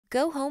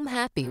Go home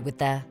happy with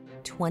the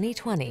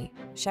 2020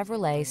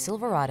 Chevrolet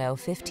Silverado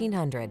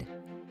 1500.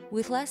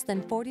 With less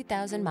than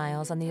 40,000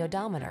 miles on the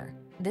odometer,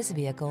 this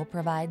vehicle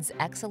provides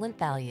excellent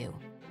value.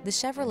 The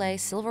Chevrolet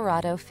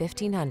Silverado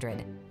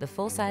 1500, the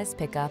full-size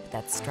pickup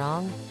that's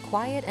strong,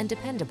 quiet, and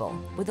dependable,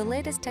 with the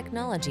latest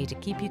technology to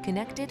keep you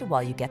connected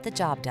while you get the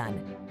job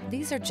done.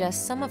 These are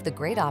just some of the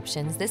great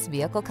options this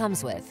vehicle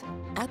comes with: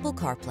 Apple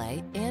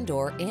CarPlay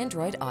and/or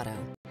Android Auto,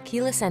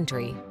 keyless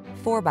entry,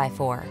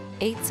 4x4,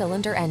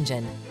 8-cylinder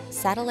engine,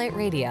 satellite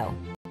radio,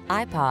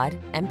 iPod,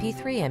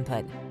 MP3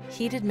 input,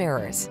 heated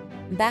mirrors,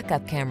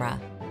 backup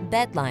camera,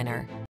 bed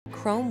liner,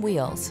 chrome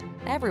wheels.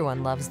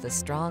 Everyone loves the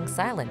strong,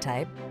 silent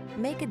type.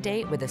 Make a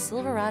date with a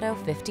Silverado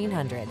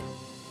 1500.